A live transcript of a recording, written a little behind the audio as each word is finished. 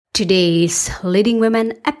today's Leading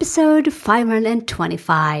Women episode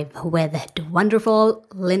 525 with the wonderful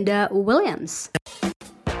Linda Williams.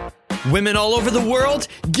 Women all over the world,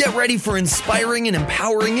 get ready for inspiring and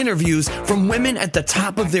empowering interviews from women at the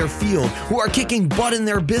top of their field who are kicking butt in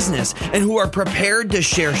their business and who are prepared to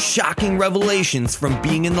share shocking revelations from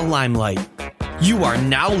being in the limelight. You are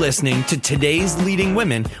now listening to Today's Leading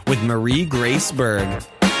Women with Marie Grace Berg.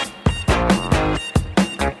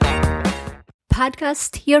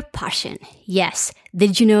 Podcast your passion. Yes,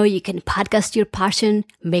 did you know you can podcast your passion,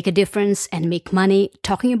 make a difference, and make money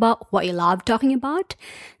talking about what you love talking about?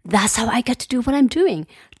 That's how I get to do what I'm doing,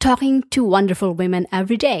 talking to wonderful women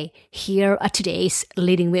every day. Here are today's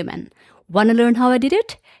Leading Women. Want to learn how I did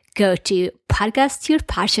it? Go to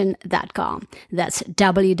podcastyourpassion.com. That's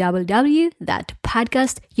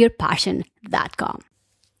www.podcastyourpassion.com.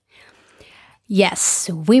 Yes,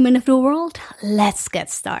 women of the world, let's get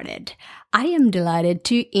started. I am delighted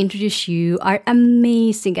to introduce you our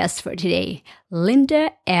amazing guest for today,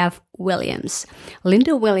 Linda F. Williams.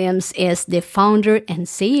 Linda Williams is the founder and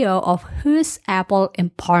CEO of Who's Apple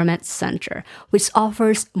Empowerment Center, which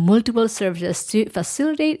offers multiple services to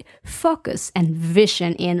facilitate focus and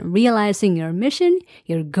vision in realizing your mission,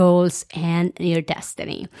 your goals, and your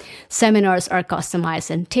destiny. Seminars are customized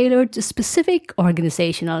and tailored to specific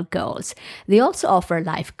organizational goals. They also offer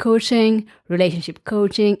life coaching, relationship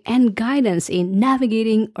coaching, and guidance in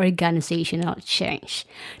navigating organizational change.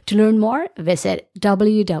 To learn more, visit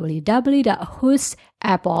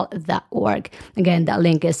www.whosapple.org. Again, that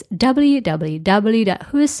link is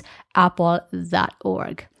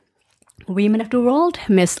www.whosapple.org. Women of the world,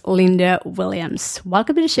 Miss Linda Williams.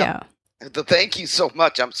 Welcome to the show. Thank you so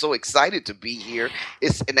much. I'm so excited to be here.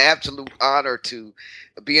 It's an absolute honor to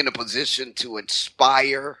be in a position to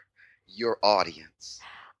inspire your audience.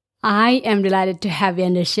 I am delighted to have you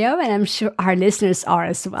on the show, and I'm sure our listeners are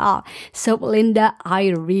as well. So, Linda, I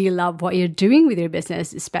really love what you're doing with your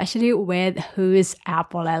business, especially with Who's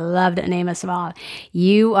Apple. I love that name as well.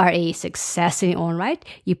 You are a success in your own right.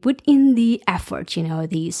 You put in the effort,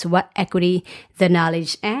 the sweat equity, the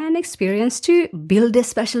knowledge and experience to build a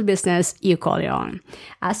special business you call your own.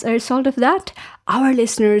 As a result of that, our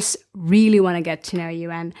listeners really want to get to know you,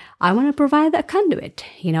 and I want to provide that conduit,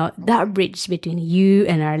 that bridge between you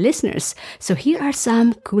and our listeners. So here are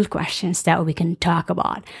some cool questions that we can talk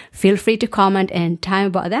about. Feel free to comment anytime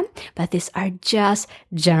about them, but these are just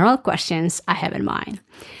general questions I have in mind.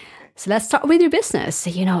 So let's start with your business.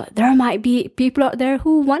 There might be people out there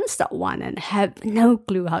who want to start one and have no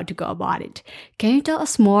clue how to go about it. Can you tell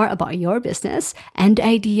us more about your business and the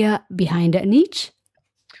idea behind that niche?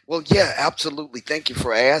 Well, yeah, absolutely. Thank you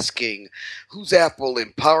for asking. Who's Apple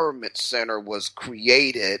Empowerment Center was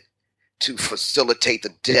created to facilitate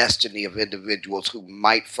the destiny of individuals who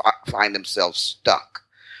might find themselves stuck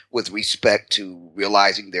with respect to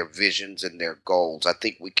realizing their visions and their goals. I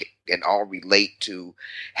think we can all relate to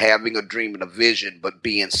having a dream and a vision, but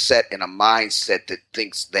being set in a mindset that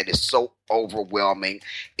thinks that is so overwhelming.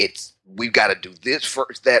 We've got to do this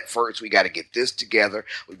first, that first. We got to get this together.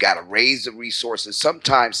 We've got to raise the resources.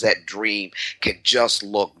 Sometimes that dream can just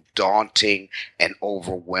look daunting and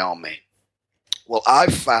overwhelming. Well,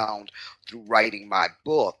 I've found through writing my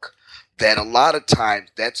book that a lot of times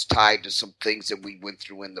that's tied to some things that we went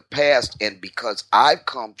through in the past. And because I've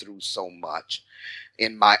come through so much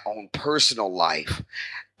in my own personal life,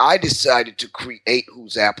 I decided to create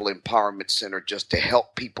Who's Apple Empowerment Center just to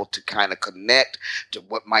help people to kind of connect to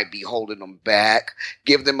what might be holding them back,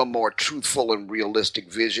 give them a more truthful and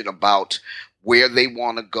realistic vision about where they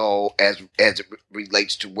want to go as it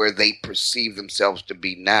relates to where they perceive themselves to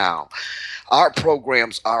be now. Our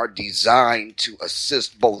programs are designed to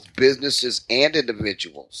assist both businesses and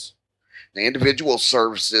individuals. The individual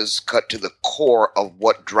services cut to the core of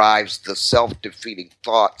what drives the self-defeating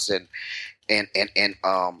thoughts and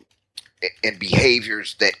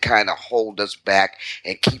behaviors that kind of hold us back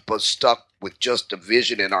and keep us stuck with just a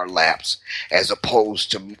vision in our laps as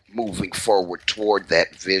opposed to moving forward toward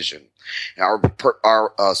that vision. Our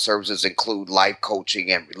services include life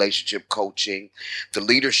coaching and relationship coaching. The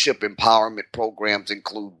leadership empowerment programs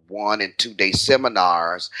include 1- and 2-day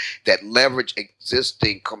seminars that leverage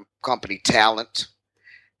existing company talent,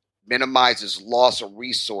 minimizes loss of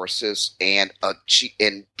resources, and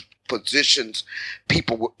positions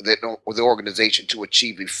people with the organization to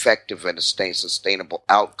achieve effective and sustainable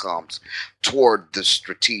outcomes toward the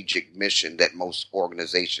strategic mission that most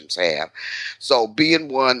organizations have. So being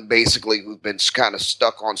one basically who's been kind of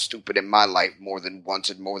stuck on stupid in my life more than once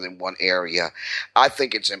in more than one area, I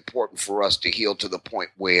think it's important for us to heal to the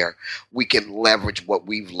point where we can leverage what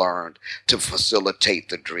we've learned to facilitate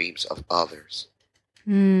the dreams of others.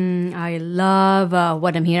 I love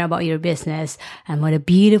what I'm hearing about your business and what a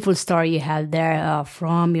beautiful story you have there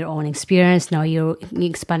from your own experience. Now you're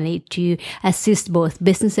expanding it to assist both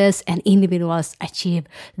businesses and individuals achieve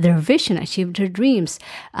their vision, achieve their dreams,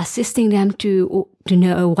 assisting them to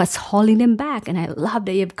know what's holding them back. And I love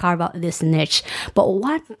that you've carved out this niche. But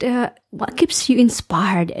what keeps you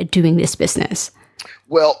inspired doing this business?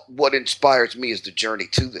 Well, what inspires me is the journey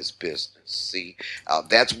to this business. See,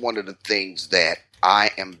 that's one of the things that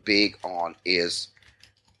I am big on, is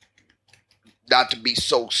not to be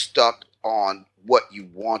so stuck on what you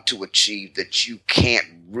want to achieve that you can't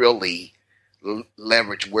really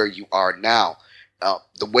leverage where you are now.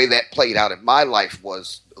 The way that played out in my life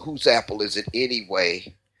was, Whose Apple Is It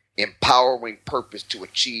Anyway? Empowering Purpose to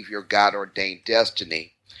Achieve Your God-Ordained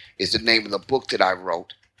Destiny is the name of the book that I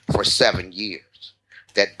wrote for 7 years.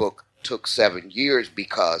 That book took 7 years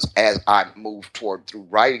because as I moved through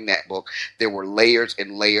writing that book, there were layers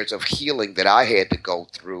and layers of healing that I had to go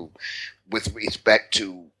through with respect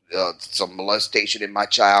to some molestation in my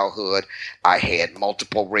childhood. I had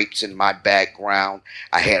multiple rapes in my background.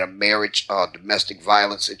 I had a marriage, domestic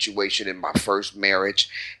violence situation in my first marriage.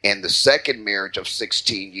 And the second marriage of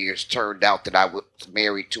 16 years turned out that I was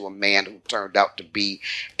married to a man who turned out to be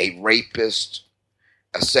a rapist,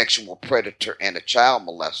 a sexual predator, and a child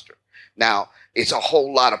molester. Now, it's a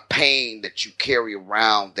whole lot of pain that you carry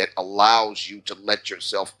around that allows you to let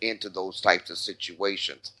yourself into those types of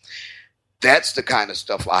situations. That's the kind of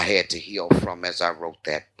stuff I had to heal from as I wrote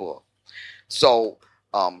that book. So,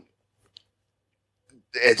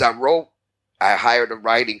 as I wrote, I hired a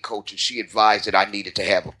writing coach, and she advised that I needed to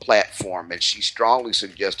have a platform, and she strongly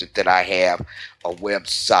suggested that I have a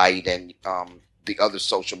website and the other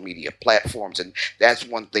social media platforms. And that's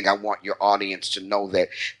one thing I want your audience to know, that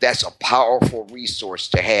that's a powerful resource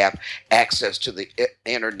to have access to the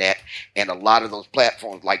internet. And a lot of those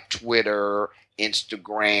platforms like Twitter,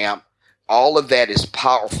 Instagram, all of that is a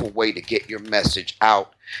powerful way to get your message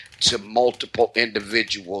out to multiple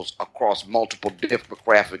individuals across multiple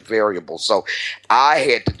demographic variables. So I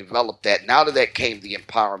had to develop that. Now to that came the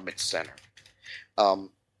Empowerment Center.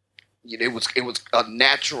 It was a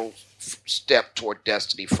natural step toward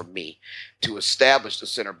destiny for me to establish the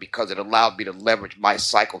center because it allowed me to leverage my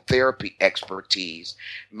psychotherapy expertise,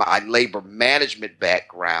 my labor management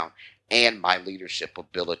background, and my leadership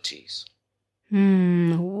abilities.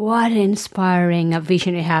 What inspiring a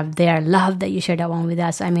vision you have there. Love that you shared that one with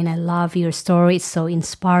us. I mean, I love your story. It's so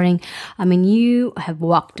inspiring. I mean, you have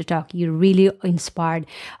walked the talk. You really inspired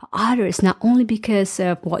others, not only because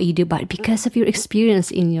of what you do, but because of your experience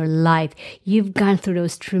in your life. You've gone through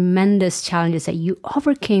those tremendous challenges that you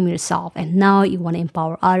overcame yourself, and now you want to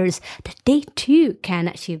empower others that they too can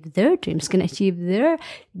achieve their dreams, can achieve their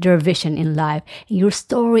vision in life. Your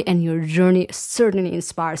story and your journey certainly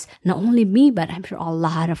inspires not only me, but I'm sure a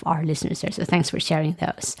lot of our listeners there. So thanks for sharing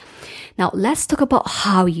those. Now, let's talk about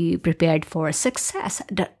how you prepared for success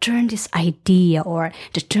that turned this idea or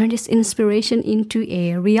to turn this inspiration into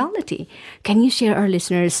a reality. Can you share our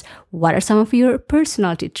listeners what are some of your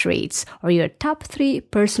personality traits or your top 3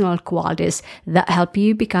 personal qualities that help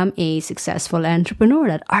you become a successful entrepreneur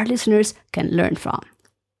that our listeners can learn from?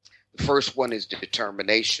 The first one is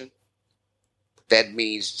determination. That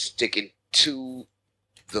means sticking to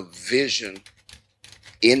the vision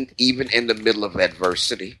even in the middle of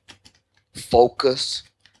adversity. Focus,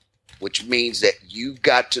 which means that you've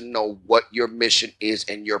got to know what your mission is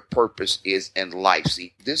and your purpose is in life.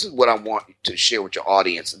 See, this is what I want to share with your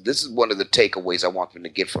audience. This is one of the takeaways I want them to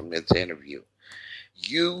get from this interview.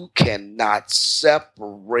 You cannot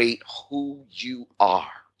separate who you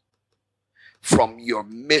are from your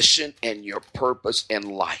mission and your purpose in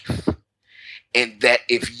life. And that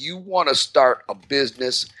if you want to start a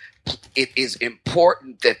business, it is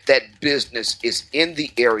important that that business is in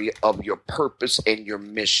the area of your purpose and your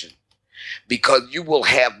mission, because you will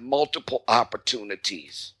have multiple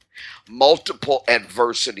opportunities, multiple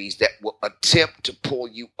adversities that will attempt to pull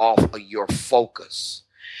you off of your focus.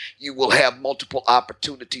 You will have multiple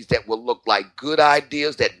opportunities that will look like good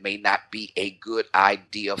ideas that may not be a good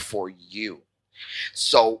idea for you.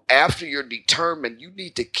 So after you're determined, you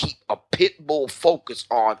need to keep a pit bull focus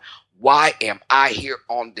on, why am I here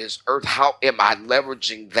on this earth? How am I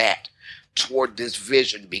leveraging that toward this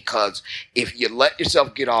vision? Because if you let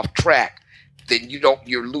yourself get off track, then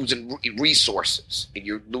you're losing resources, and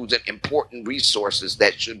you're losing important resources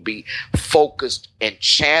that should be focused and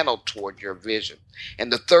channeled toward your vision.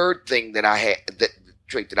 And the third thing that I have, the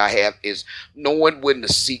trait that I have, is knowing when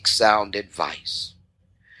to seek sound advice.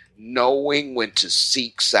 Knowing when to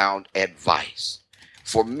seek sound advice.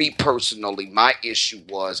 For me personally, my issue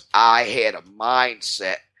was I had a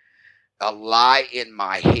mindset, a lie in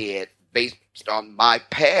my head based on my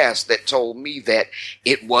past that told me that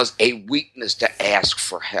it was a weakness to ask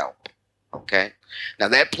for help. Okay. Now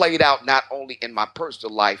that played out not only in my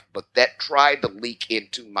personal life, but that tried to leak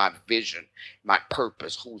into my vision, my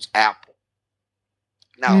purpose, who's Apple.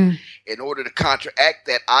 Now, in order to counteract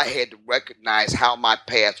that, I had to recognize how my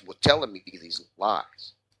past was telling me these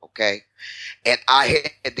lies. Okay. And I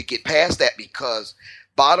had to get past that because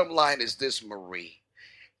bottom line is this, Marie.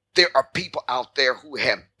 There are people out there who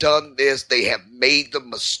have done this. They have made the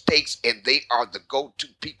mistakes, and they are the go-to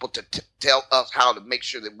people to tell us how to make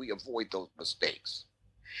sure that we avoid those mistakes.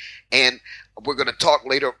 And we're going to talk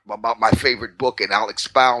later about my favorite book, and I'll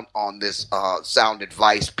expound on this sound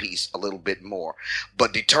advice piece a little bit more.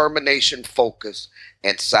 But determination, focus,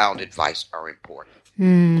 and sound advice are important.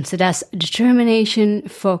 So that's determination,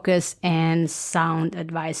 focus, and sound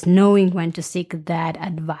advice. Knowing when to seek that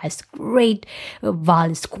advice. Great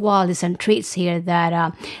values, qualities, and traits here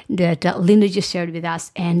that Linda just shared with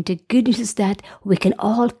us. And the good news is that we can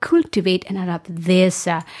all cultivate and adopt these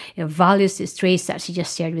values, these traits that she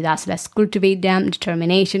just shared with us. Let's cultivate them.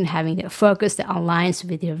 Determination, having the focus that aligns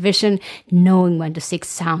with your vision, knowing when to seek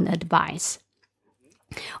sound advice.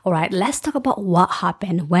 All right, let's talk about what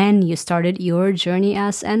happened when you started your journey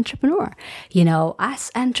as an entrepreneur. You know,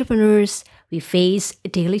 as entrepreneurs, we face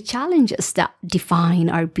daily challenges that define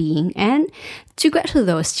our being. And to get to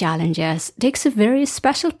those challenges takes a very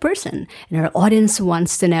special person. And our audience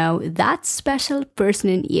wants to know that special person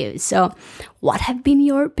in you. So what have been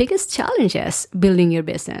your biggest challenges building your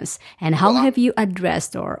business? And how have you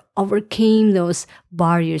addressed or overcame those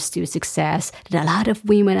barriers to success that a lot of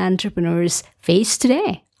women entrepreneurs face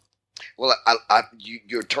today? Well,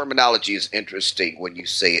 your terminology is interesting when you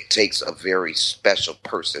say it takes a very special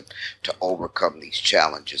person to overcome these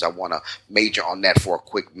challenges. I want to major on that for a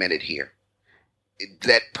quick minute here.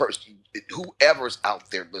 That person, whoever's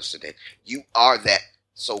out there listening, you are that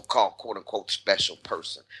so-called quote-unquote special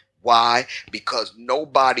person. Why? Because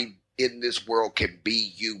nobody in this world can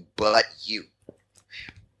be you but you.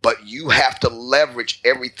 But you have to leverage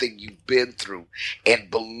everything you've been through and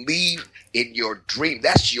believe in your dream.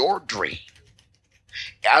 That's your dream.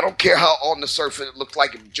 I don't care how on the surface it looks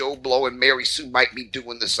like if Joe Blow and Mary Sue might be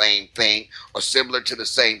doing the same thing or similar to the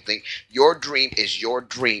same thing. Your dream is your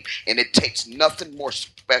dream. And it takes nothing more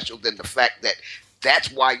special than the fact that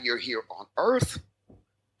that's why you're here on earth.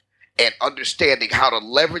 And understanding how to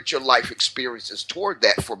leverage your life experiences toward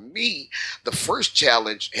that. For me, the first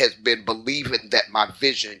challenge has been believing that my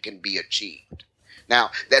vision can be achieved. Now,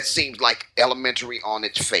 that seems like elementary on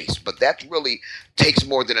its face, but that really takes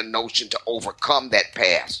more than a notion to overcome that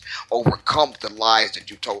past, overcome the lies that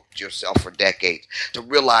you told yourself for decades, to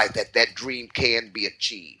realize that that dream can be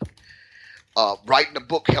achieved. Writing a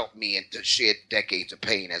book helped me to shed decades of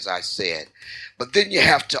pain, as I said. But then you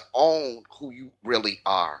have to own who you really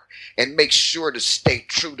are and make sure to stay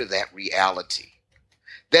true to that reality.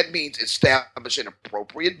 That means establishing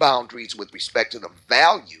appropriate boundaries with respect to the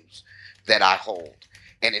values that I hold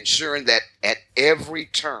and ensuring that at every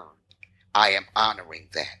turn I am honoring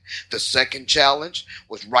that. The second challenge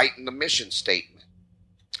was writing the mission statement.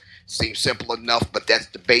 Seems simple enough, but that's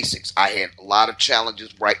the basics. I had a lot of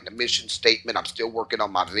challenges writing the mission statement. I'm still working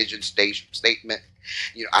on my vision statement.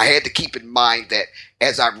 You know, I had to keep in mind that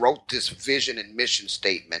as I wrote this vision and mission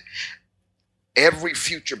statement, every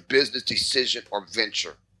future business decision or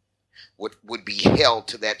venture would be held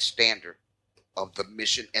to that standard of the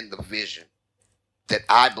mission and the vision that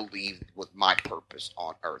I believed was my purpose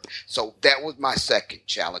on earth. So that was my second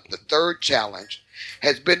challenge. The third challenge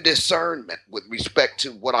has been discernment with respect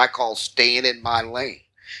to what I call staying in my lane.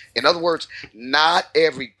 In other words, not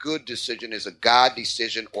every good decision is a God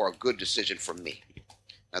decision or a good decision for me.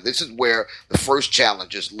 Now, this is where the first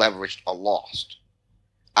challenges leveraged or lost.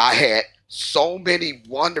 I had so many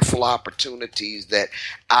wonderful opportunities that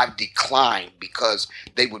I've declined because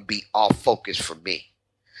they would be off focus for me.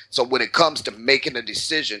 So when it comes to making a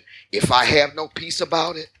decision, if I have no peace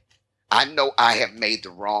about it, I know I have made the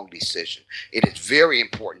wrong decision. It is very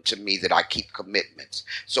important to me that I keep commitments.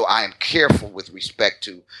 So I am careful with respect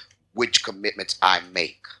to which commitments I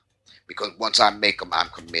make. Because once I make them, I'm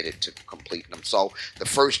committed to completing them. So the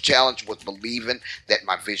first challenge was believing that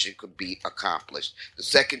my vision could be accomplished. The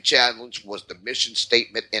second challenge was the mission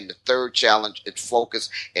statement. And the third challenge is focus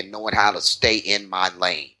and knowing how to stay in my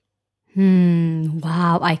lane.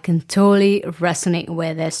 Wow, I can totally resonate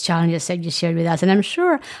with this challenges that you shared with us. And I'm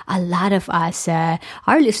sure a lot of us, our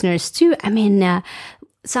listeners too,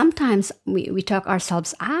 sometimes we talk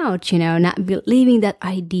ourselves out, not believing that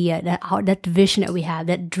idea, that vision that we have,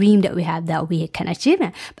 that dream that we have, that we can achieve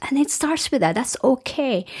it. And it starts with that. That's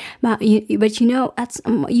okay. But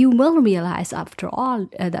you will realize after all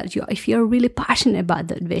that if you're really passionate about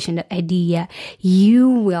that vision, that idea, you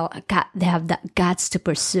will have that guts to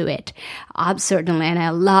pursue it. Certainly. And I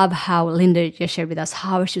love how Linda just shared with us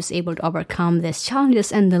how she was able to overcome these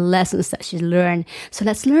challenges and the lessons that she learned. So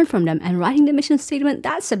let's learn from them. And writing the mission statement,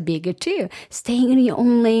 that's a biggie too. Staying in your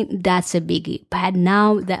own lane, that's a biggie. But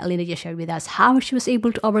now that Linda just shared with us how she was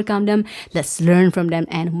able to overcome them, let's learn from them.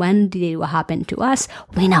 And when did it happen to us,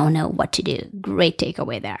 we now know what to do. Great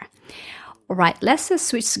takeaway there. All right, let's just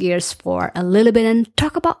switch gears for a little bit and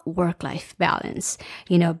talk about work-life balance.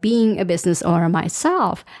 Being a business owner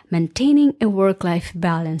myself, maintaining a work-life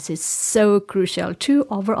balance is so crucial to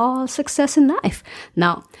overall success in life.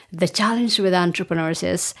 Now, the challenge with entrepreneurs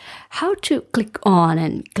is how to click on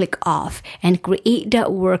and click off and create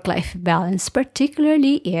that work-life balance,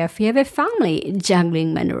 particularly if you have a family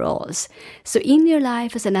juggling many roles. So in your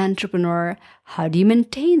life as an entrepreneur, how do you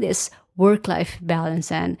maintain this work-life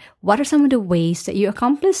balance, and what are some of the ways that you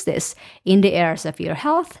accomplish this in the areas of your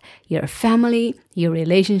health, your family, your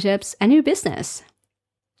relationships, and your business?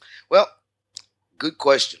 Well, good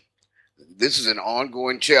question. This is an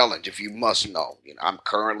ongoing challenge, if you must know. I'm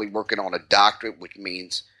currently working on a doctorate, which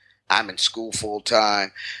means I'm in school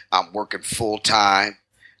full-time. I'm working full-time.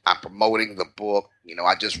 I'm promoting the book.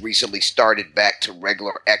 I just recently started back to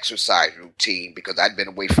regular exercise routine because I'd been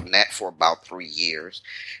away from that for about 3 years.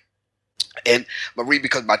 And Marie,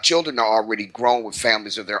 because my children are already grown with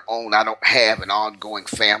families of their own, I don't have an ongoing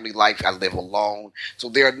family life. I live alone. So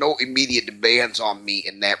there are no immediate demands on me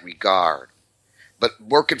in that regard. But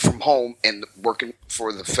working from home and working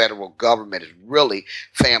for the federal government is really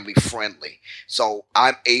family friendly. So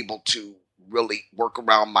I'm able to really work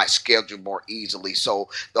around my schedule more easily. So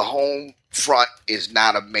the home front is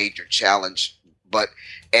not a major challenge. But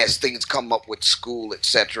as things come up with school,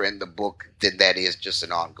 etc., in the book, then that is just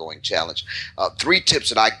an ongoing challenge. 3 tips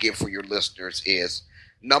that I give for your listeners is,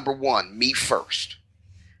 number 1, me first.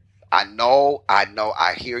 I know,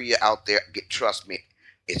 I hear you out there. Trust me,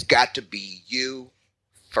 it's got to be you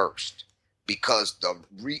first. Because the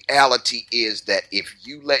reality is that if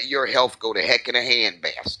you let your health go to heck in a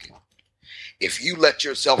handbasket, if you let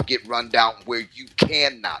yourself get run down where you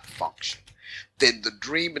cannot function, then the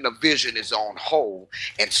dream and the vision is on hold,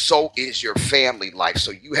 and so is your family life. So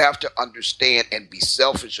you have to understand and be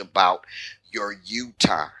selfish about your you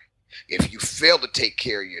time. If you fail to take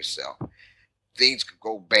care of yourself, things could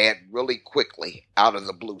go bad really quickly out of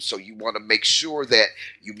the blue. So you want to make sure that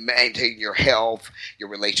you maintain your health, your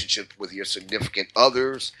relationships with your significant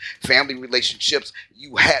others, family relationships.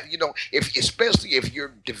 You have, especially if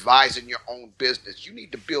you're devising your own business, you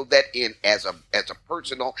need to build that in as a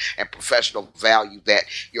personal and professional value that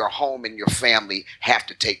your home and your family have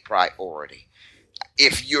to take priority.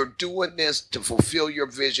 If you're doing this to fulfill your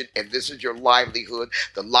vision and this is your livelihood,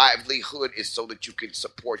 the livelihood is so that you can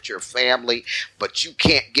support your family, but you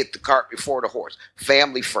can't get the cart before the horse.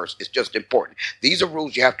 Family first. It's just important. These are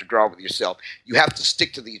rules you have to draw with yourself. You have to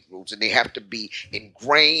stick to these rules, and they have to be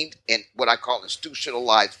ingrained in what I call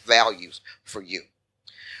institutionalized values for you.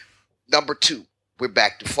 Number 2, we're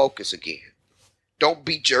back to focus again. Don't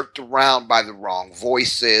be jerked around by the wrong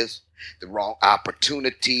voices, the wrong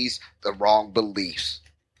opportunities, the wrong beliefs.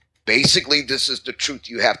 Basically, this is the truth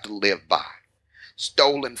you have to live by.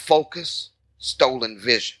 Stolen focus, stolen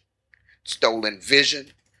vision. Stolen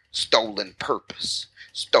vision, stolen purpose.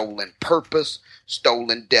 Stolen purpose,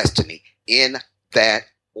 stolen destiny. In that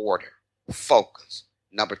order. Focus.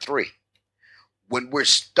 Number 3, when we're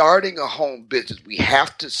starting a home business, we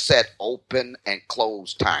have to set open and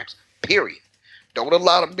close times. Period. Don't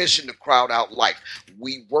allow the mission to crowd out life.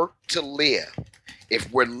 We work to live.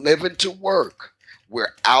 If we're living to work,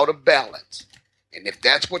 we're out of balance. And if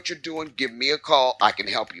that's what you're doing, give me a call. I can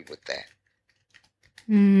help you with that.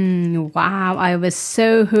 Wow, I was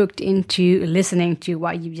so hooked into listening to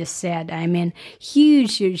what you just said. I mean,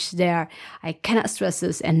 huge there. I cannot stress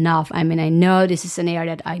this enough. I mean, I know this is an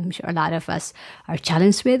area that I'm sure a lot of us are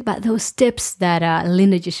challenged with, but those tips that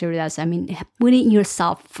Linda just shared with us, I mean, putting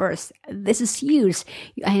yourself first, this is huge.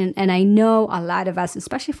 And I know a lot of us,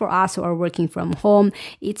 especially for us who are working from home,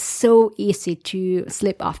 it's so easy to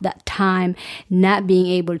slip off that time, not being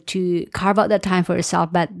able to carve out that time for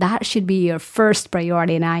yourself, but that should be your first priority.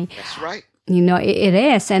 And That's right. It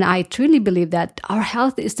is. And I truly believe that our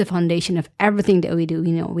health is the foundation of everything that we do.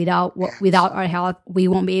 Without our health, we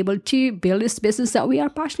won't be able to build this business that we are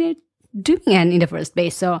passionate doing in the first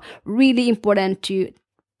place. So really important to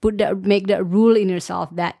make that rule in yourself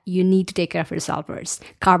that you need to take care of yourself first.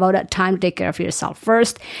 Carve out that time to take care of yourself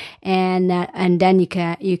first, and then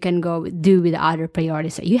you can go do with the other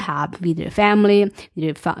priorities that you have with your family,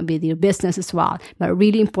 with your business as well. But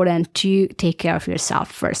really important to take care of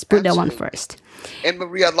yourself first. Put that one first. And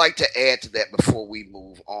Marie, I'd like to add to that before we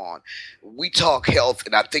move on. We talk health,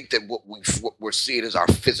 and I think that what we're seeing is our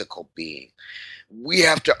physical being. We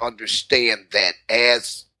have to understand that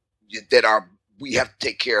we have to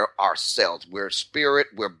take care of ourselves. We're spirit,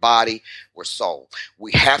 we're body, we're soul.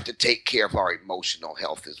 We have to take care of our emotional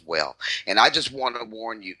health as well. And I just want to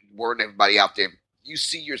warn everybody out there, you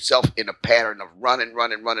see yourself in a pattern of running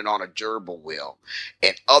on a gerbil wheel,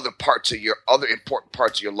 and other important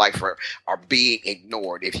parts of your life are being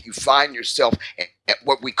ignored. If you find yourself at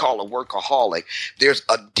what we call a workaholic, there's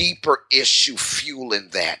a deeper issue fueling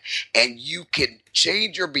that, and you can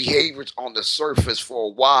change your behaviors on the surface for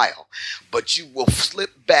a while, but you will slip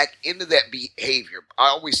back into that behavior. I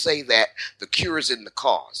always say that the cure is in the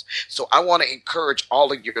cause. So I want to encourage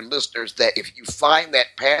all of your listeners that if you find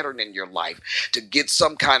that pattern in your life, to get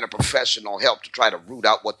some kind of professional help to try to root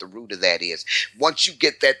out what the root of that is. Once you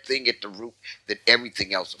get that thing at the root, then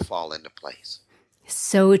everything else will fall into place.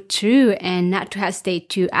 So true, and not to hesitate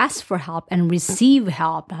to ask for help and receive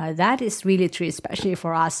help. That is really true, especially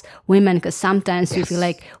for us women, because sometimes we feel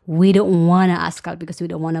like we don't want to ask help because we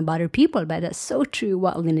don't want to bother people. But that's so true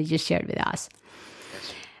what Linda just shared with us.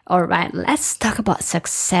 All right, let's talk about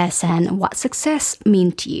success and what success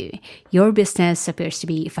means to you. Your business appears to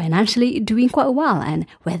be financially doing quite well, and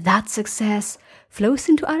with that success flows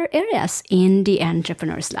into other areas in the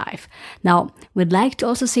entrepreneur's life. Now, we'd like to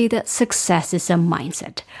also say that success is a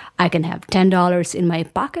mindset. I can have $10 in my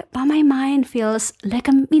pocket, but my mind feels like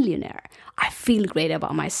a millionaire. I feel great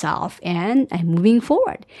about myself and I'm moving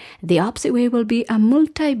forward. The opposite way will be a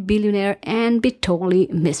multi-billionaire and be totally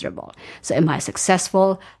miserable. So am I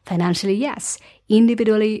successful? Financially, yes.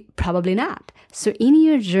 Individually, probably not. So in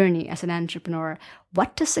your journey as an entrepreneur,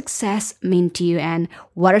 what does success mean to you, and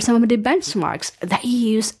what are some of the benchmarks that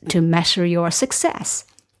you use to measure your success?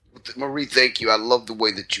 Marie, thank you. I love the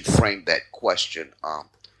way that you framed that question.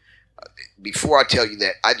 Before I tell you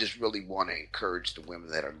that, I just really want to encourage the women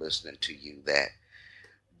that are listening to you that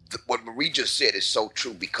what Marie just said is so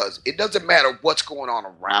true, because it doesn't matter what's going on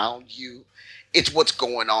around you. It's what's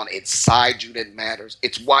going on inside you that matters.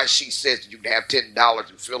 It's why she says you can have $10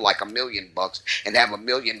 and feel like $1 million and have $1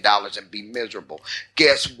 million and be miserable.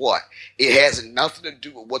 Guess what? It has nothing to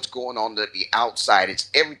do with what's going on at the outside. It's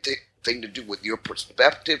everything to do with your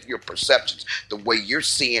perspective, your perceptions, the way you're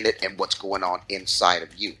seeing it, and what's going on inside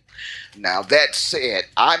of you. Now, that said,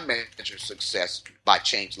 I measure success by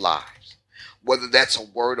changed lives. Whether that's a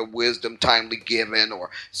word of wisdom timely given or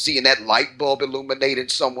seeing that light bulb illuminate in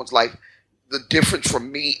someone's life, the difference for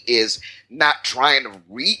me is not trying to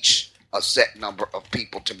reach a set number of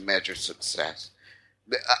people to measure success.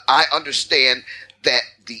 I understand that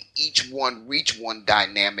the each one reach one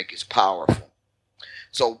dynamic is powerful.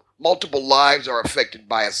 So multiple lives are affected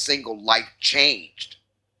by a single life changed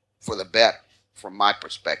for the better, from my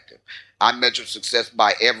perspective. I measure success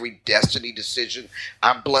by every destiny decision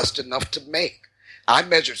I'm blessed enough to make. I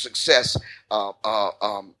measure success by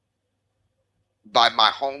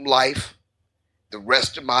my home life, the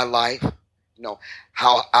rest of my life,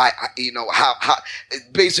 how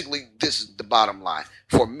basically this is the bottom line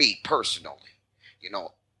for me personally.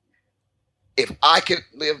 If I can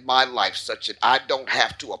live my life such that I don't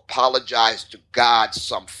have to apologize to God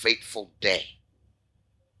some fateful day,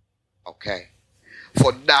 okay,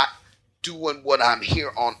 for not doing what I'm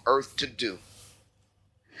here on earth to do,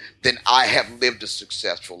 then I have lived a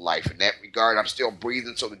successful life. In that regard, I'm still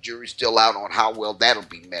breathing, so the jury's still out on how well that'll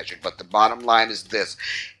be measured. But the bottom line is this.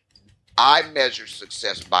 I measure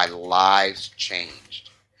success by lives changed.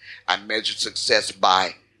 I measure success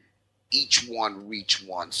by each one reach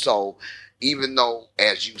one. So even though,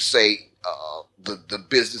 as you say, the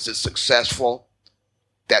business is successful,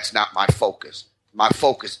 that's not my focus. My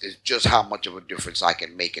focus is just how much of a difference I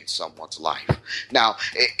can make in someone's life. Now,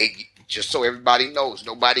 just so everybody knows,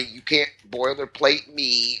 you can't boilerplate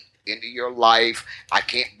me into your life. I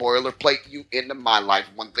can't boilerplate you into my life.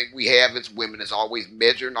 One thing we have as women is always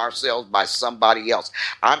measuring ourselves by somebody else.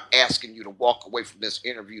 I'm asking you to walk away from this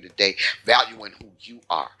interview today valuing who you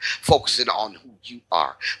are, focusing on who you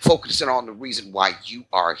are, focusing on the reason why you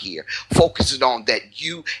are here, focusing on that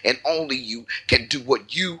you and only you can do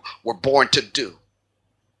what you were born to do.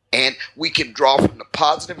 And we can draw from the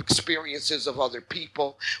positive experiences of other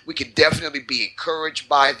people. We can definitely be encouraged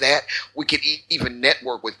by that. We can even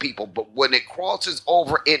network with people. But when it crosses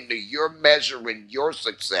over into you're measuring your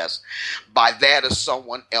success by that of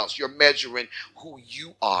someone else, you're measuring who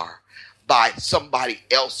you are by somebody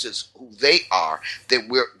else's who they are, then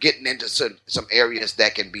we're getting into some areas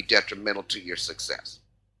that can be detrimental to your success.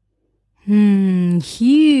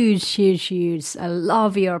 Huge. I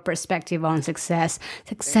love your perspective on success.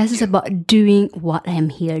 Success is about doing what I'm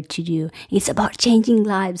here to do. It's about changing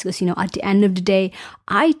lives because, at the end of the day,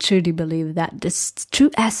 I truly believe that the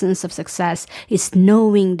true essence of success is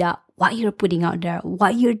knowing that what you're putting out there,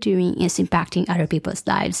 what you're doing is impacting other people's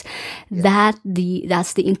lives. Yeah.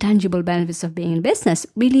 That's the intangible benefits of being in business.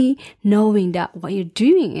 Really knowing that what you're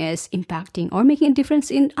doing is impacting or making a difference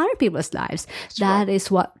in other people's lives. That is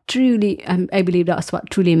what truly, I believe that's what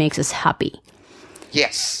truly makes us happy.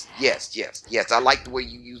 Yes. I like the way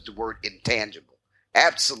you use the word intangible.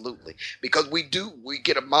 Absolutely. Because we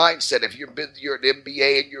get a mindset. If you're an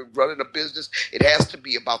MBA and you're running a business, it has to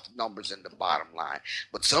be about the numbers and the bottom line.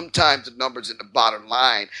 But sometimes the numbers and the bottom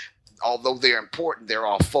line, although they're important, they're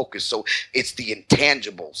all focused. So it's the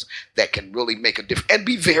intangibles that can really make a difference and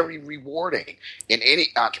be very rewarding in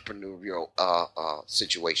any entrepreneurial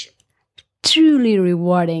situation. Truly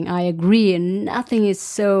rewarding. I agree. Nothing is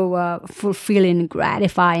so fulfilling,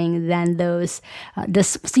 gratifying than those,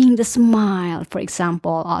 seeing the smile, for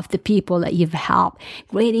example, of the people that you've helped,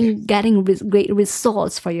 getting great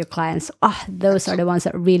results for your clients. Those are the ones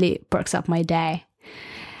that really perks up my day.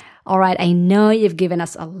 All right, I know you've given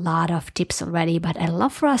us a lot of tips already, but I'd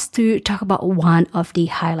love for us to talk about one of the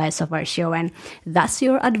highlights of our show, and that's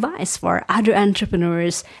your advice for other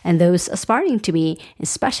entrepreneurs and those aspiring to be,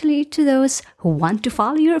 especially to those who want to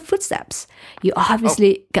follow your footsteps. You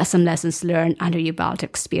obviously got some lessons learned under your belt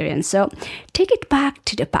experience, so take it back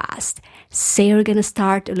to the past. Say you're going to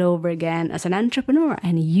start all over again as an entrepreneur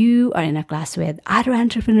and you are in a class with other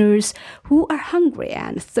entrepreneurs who are hungry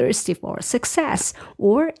and thirsty for success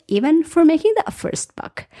or even for making that first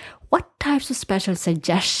buck. What types of special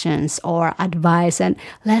suggestions or advice and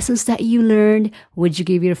lessons that you learned would you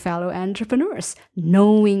give your fellow entrepreneurs,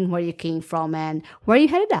 knowing where you came from and where you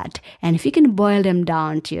headed at? And if you can boil them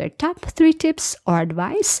down to your top 3 tips or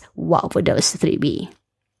advice, what would those 3 be?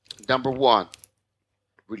 Number 1.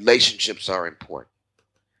 Relationships are important.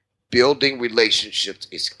 Building relationships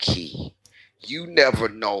is key. You never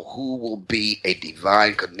know who will be a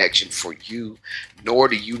divine connection for you, nor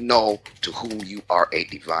do you know to whom you are a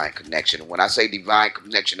divine connection. And when I say divine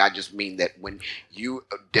connection, I just mean that when you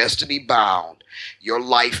are destiny bound, your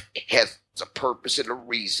life has a purpose and a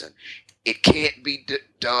reason. It can't be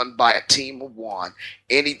done by a team of one.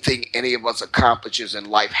 Anything any of us accomplishes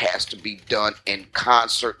in life has to be done in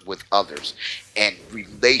concert with others. And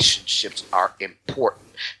relationships are important.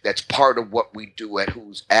 That's part of what we do at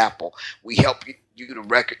Who's Apple. We help you to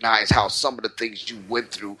recognize how some of the things you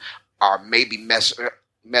went through are maybe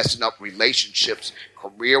messing up relationships,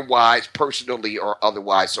 career-wise, personally, or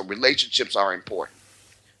otherwise. So relationships are important.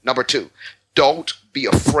 Number 2. Don't be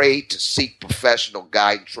afraid to seek professional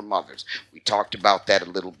guidance from others. We talked about that a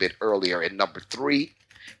little bit earlier. And number 3,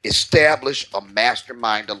 establish a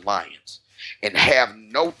mastermind alliance and have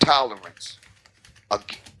no tolerance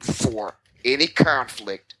for any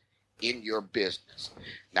conflict in your business.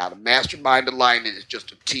 Now, the mastermind alliance is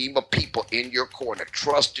just a team of people in your corner,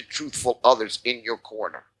 trusted, truthful others in your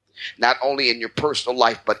corner. Not only in your personal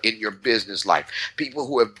life, but in your business life. People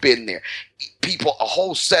who have been there. A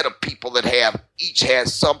whole set of people that each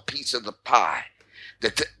has some piece of the pie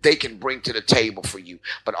that they can bring to the table for you.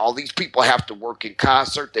 But all these people have to work in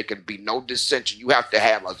concert. There can be no dissension. You have to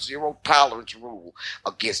have a 0 tolerance rule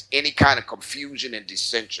against any kind of confusion and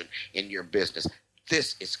dissension in your business.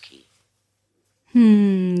 This is key.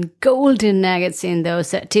 Golden nuggets in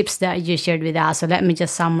those tips that you shared with us. So let me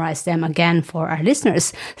just summarize them again for our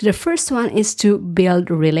listeners. So the first one is to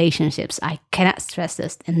build relationships. I cannot stress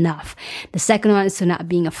this enough. The second one is to not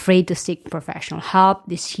being afraid to seek professional help.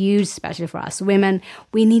 This is huge, especially for us women.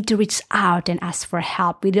 We need to reach out and ask for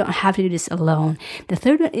help. We don't have to do this alone. The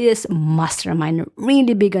third one is mastermind.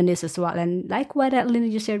 Really big on this as well. And like what Linda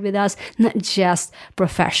just shared with us, not just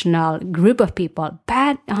professional group of people,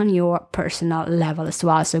 but on your personal level as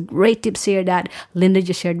well. So great tips here that Linda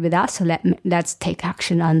just shared with us. So let's take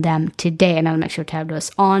action on them today, and I'll make sure to have those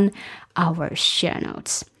on our show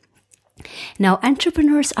notes. Now,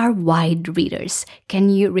 entrepreneurs are wide readers. Can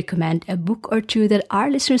you recommend a book or 2 that our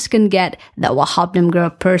listeners can get that will help them grow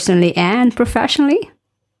personally and professionally?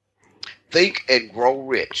 Think and Grow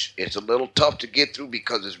Rich. It's a little tough to get through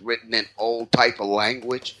because it's written in old type of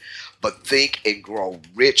language, but Think and Grow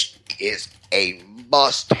Rich is a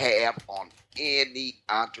must-have on any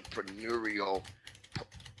entrepreneur's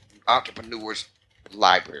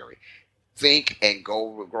library. Think and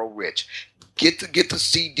Grow Rich. Get the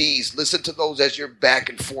CDs. Listen to those as you're back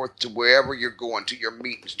and forth to wherever you're going, to your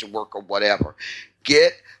meetings, to work, or whatever.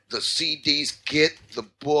 Get the CDs. Get the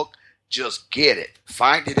book. Just get it.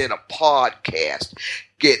 Find it in a podcast.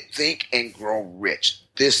 Get Think and Grow Rich.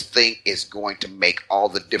 This thing is going to make all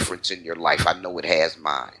the difference in your life. I know it has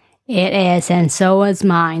mine. It is, and so is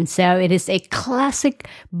mine. So it is a classic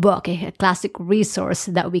book, a classic resource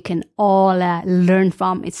that we can all learn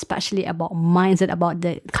from, especially about mindset, about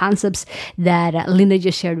the concepts that Linda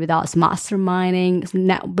just shared with us. Masterminding,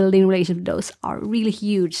 net building relationships, those are really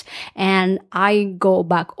huge. And I go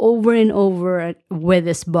back over and over with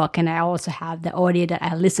this book, and I also have the audio that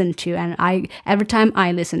I listen to. And every time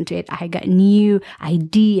I listen to it, I get new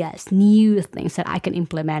ideas, new things that I can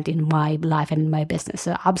implement in my life and in my business.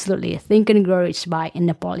 So absolutely. Think and Grow Rich by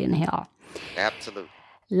Napoleon Hill. Absolutely.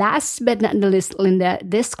 Last but not the least, Linda,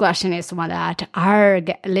 this question is one that our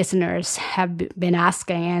listeners have been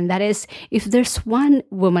asking, and that is, if there's one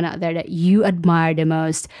woman out there that you admire the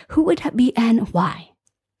most, who would that be and why?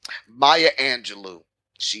 Maya Angelou.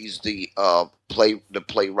 She's the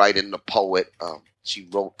playwright and the poet. She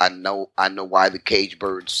wrote I Know Why the Caged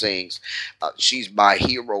Bird Sings. She's my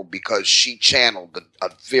hero because she channeled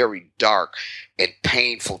a very dark and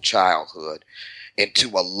painful childhood into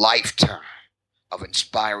a lifetime of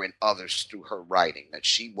inspiring others through her writing. That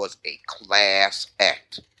she was a class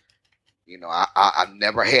act. You know, I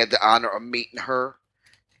never had the honor of meeting her,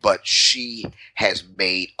 but she has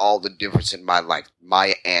made all the difference in my life.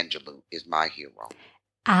 Maya Angelou is my hero.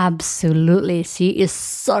 Absolutely. She is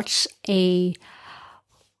such an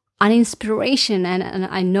inspiration, and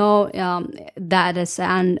I know that is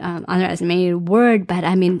an underestimated word, but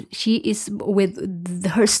I mean, she is, with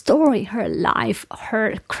her story, her life,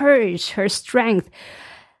 her courage, her strength.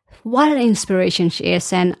 What an inspiration she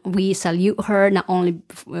is, and we salute her not only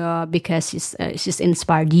because she's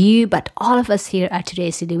inspired you, but all of us here at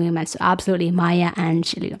Today's City Women. So absolutely, Maya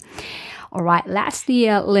Angelou. All right, lastly,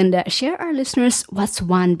 Linda, share our listeners what's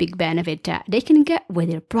one big benefit that they can get with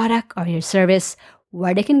your product or your service,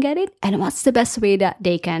 where they can get it, and what's the best way that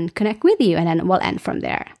they can connect with you, and then we'll end from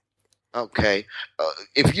there. Okay.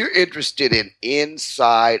 If you're interested in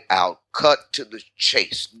inside out, cut to the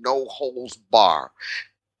chase, no holes barred,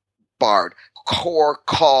 core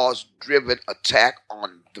cause driven attack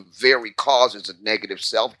on the very causes of negative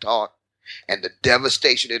self-talk and the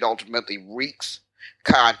devastation it ultimately wreaks,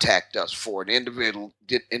 contact us for an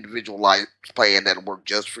individualized plan that'll work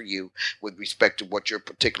just for you with respect to what your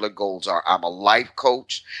particular goals are. I'm a life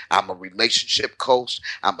coach. I'm a relationship coach.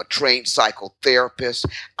 I'm a trained psychotherapist.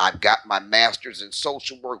 I've got my master's in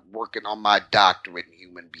social work, working on my doctorate in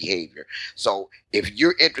human behavior. So if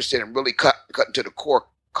you're interested in really cutting to the core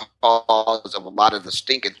cause of a lot of the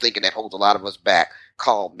stinking thinking that holds a lot of us back,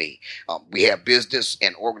 call me. We have business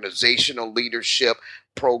and organizational leadership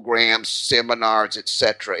programs, seminars,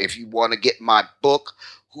 etc. If you want to get my book,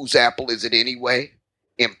 Whose Apple Is It Anyway?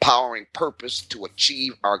 Empowering Purpose to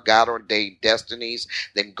Achieve Our God-Ordained Destinies,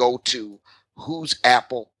 then go to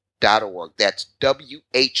whoseapple.org. That's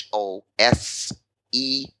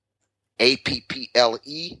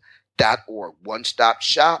WHOSEAPPLE.org. One-stop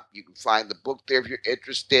shop. You can find the book there if you're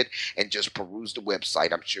interested, and just peruse the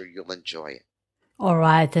website. I'm sure you'll enjoy it. All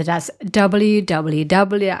right, that's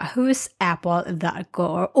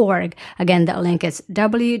www.whoseapple.org. Again, the link is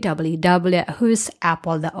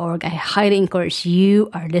www.whoseapple.org. I highly encourage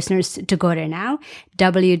you, our listeners, to go there now,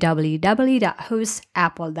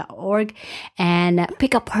 www.whoseapple.org, and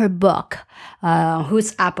pick up her book,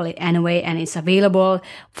 Whose Apple It Anyway, and it's available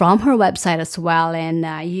from her website as well, and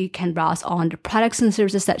you can browse on the products and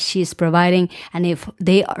services that she's providing, and if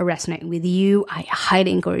they resonate with you, I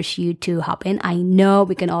highly encourage you to hop in. I know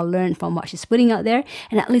we can all learn from what she's putting out there,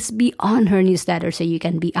 and at least be on her newsletter so you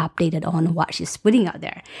can be updated on what she's putting out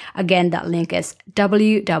there. Again, that link is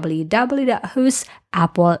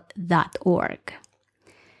www.whoseapple.org.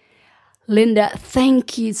 Linda,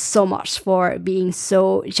 thank you so much for being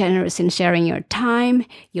so generous in sharing your time,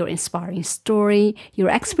 your inspiring story, your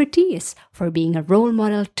expertise, for being a role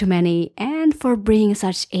model to many, and for bringing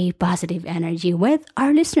such a positive energy with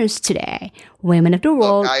our listeners today. Women of the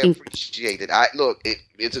world. Look, I appreciate it.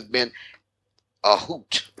 It has been a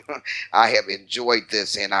hoot. I have enjoyed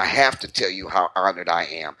this, and I have to tell you how honored I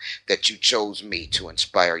am that you chose me to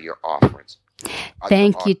inspire your offerings.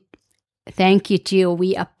 Thank you. Thank you, too.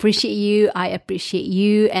 We appreciate you. I appreciate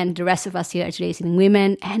you and the rest of us here at Today's Leading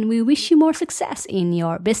Women. And we wish you more success in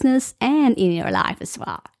your business and in your life as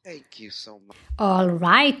well. Thank you so much. All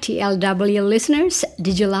right, TLW listeners,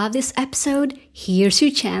 did you love this episode? Here's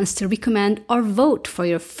your chance to recommend or vote for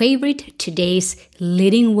your favorite Today's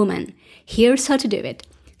Leading Woman. Here's how to do it.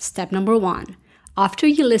 Step number 1. After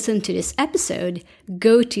you listen to this episode,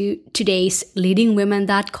 go to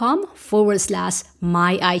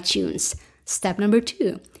todaysleadingwomen.com/my-iTunes. Step number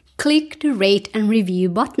 2, click the rate and review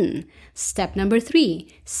button. Step number 3,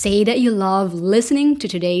 say that you love listening to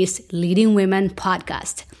Today's Leading Women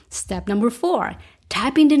podcast. Step number 4,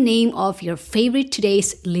 type in the name of your favorite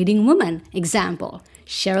Today's Leading Woman. Example,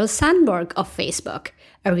 Sheryl Sandberg of Facebook,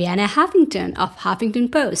 Arianna Huffington of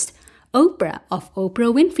Huffington Post, Oprah of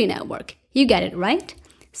Oprah Winfrey Network. You get it, right?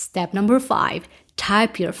 Step number 5,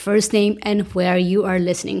 type your first name and where you are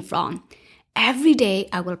listening from. Every day,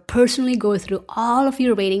 I will personally go through all of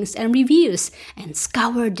your ratings and reviews and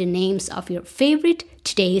scour the names of your favorite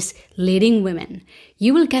Today's Leading Women.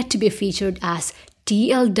 You will get to be featured as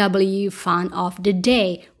TLW Fan of the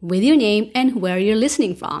Day with your name and where you're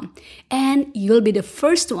listening from. And you'll be the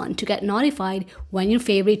first one to get notified when your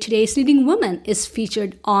favorite Today's Leading Woman is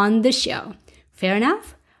featured on the show. Fair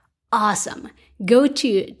enough? Awesome. Go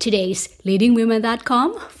to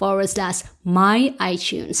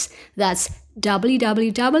todaysleadingwomen.com/my-iTunes. That's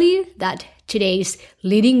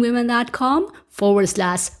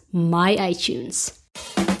www.todaysleadingwomen.com/my-iTunes.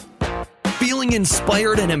 Feeling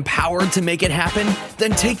inspired and empowered to make it happen?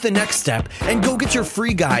 Then take the next step and go get your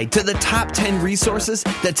free guide to the top 10 resources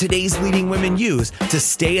that today's leading women use to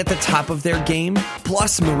stay at the top of their game,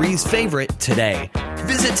 plus Marie's favorite today.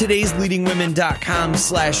 Visit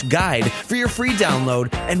todaysleadingwomen.com/guide for your free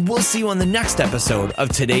download, and we'll see you on the next episode of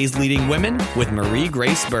Today's Leading Women with Marie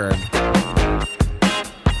Grace Berg.